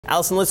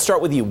Alison, let's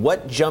start with you.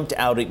 What jumped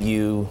out at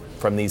you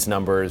from these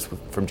numbers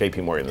from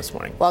JPMorgan this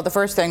morning? Well, the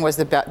first thing was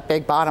the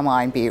big bottom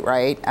line beat,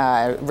 right?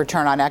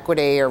 Return on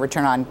equity or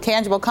return on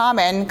tangible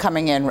common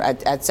coming in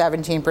at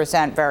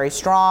 17%, very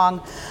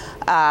strong.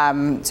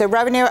 So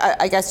revenue,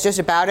 I guess, just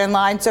about in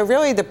line. So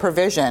really the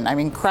provision, I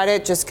mean,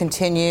 credit just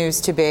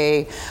continues to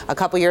be, a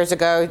couple years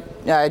ago,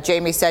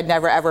 Jamie said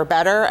never, ever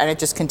better, and it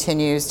just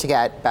continues to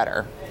get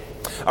better.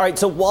 All right,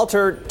 so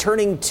Walter,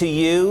 turning to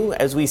you,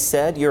 as we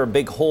said, you're a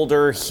big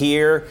holder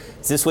here.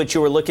 Is this what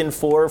you were looking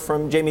for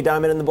from Jamie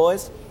Dimon and the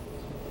boys?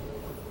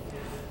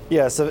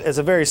 Yes, it's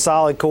a very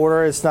solid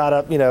quarter. It's not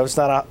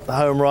a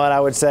home run, I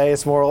would say.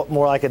 It's more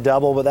like a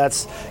double, but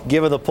that's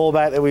given the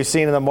pullback that we've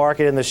seen in the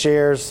market and the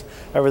shares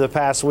over the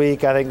past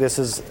week. I think this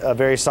is a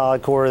very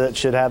solid quarter that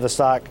should have the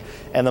stock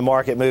and the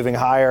market moving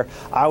higher.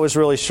 I was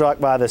really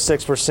struck by the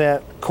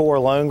 6% core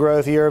loan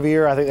growth year over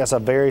year. I think that's a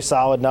very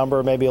solid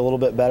number, maybe a little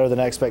bit better than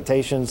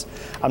expectations.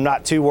 I'm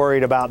not too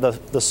worried about the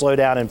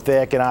slowdown in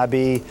FIC and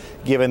IB,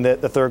 given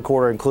that the third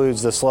quarter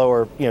includes the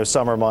slower,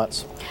 summer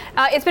months.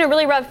 It's been a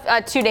really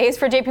rough 2 days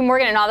for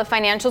JPMorgan and all the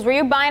financials. Were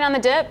you buying on the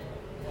dip?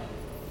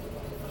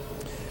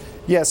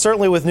 Yeah,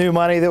 certainly with new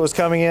money that was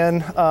coming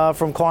in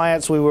from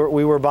clients, we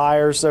were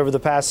buyers over the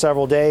past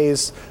several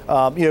days.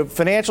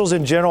 Financials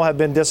in general have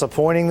been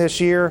disappointing this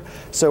year,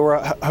 so we're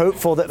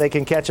hopeful that they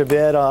can catch a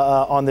bid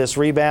on this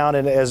rebound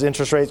and as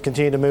interest rates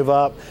continue to move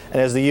up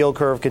and as the yield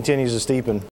curve continues to steepen.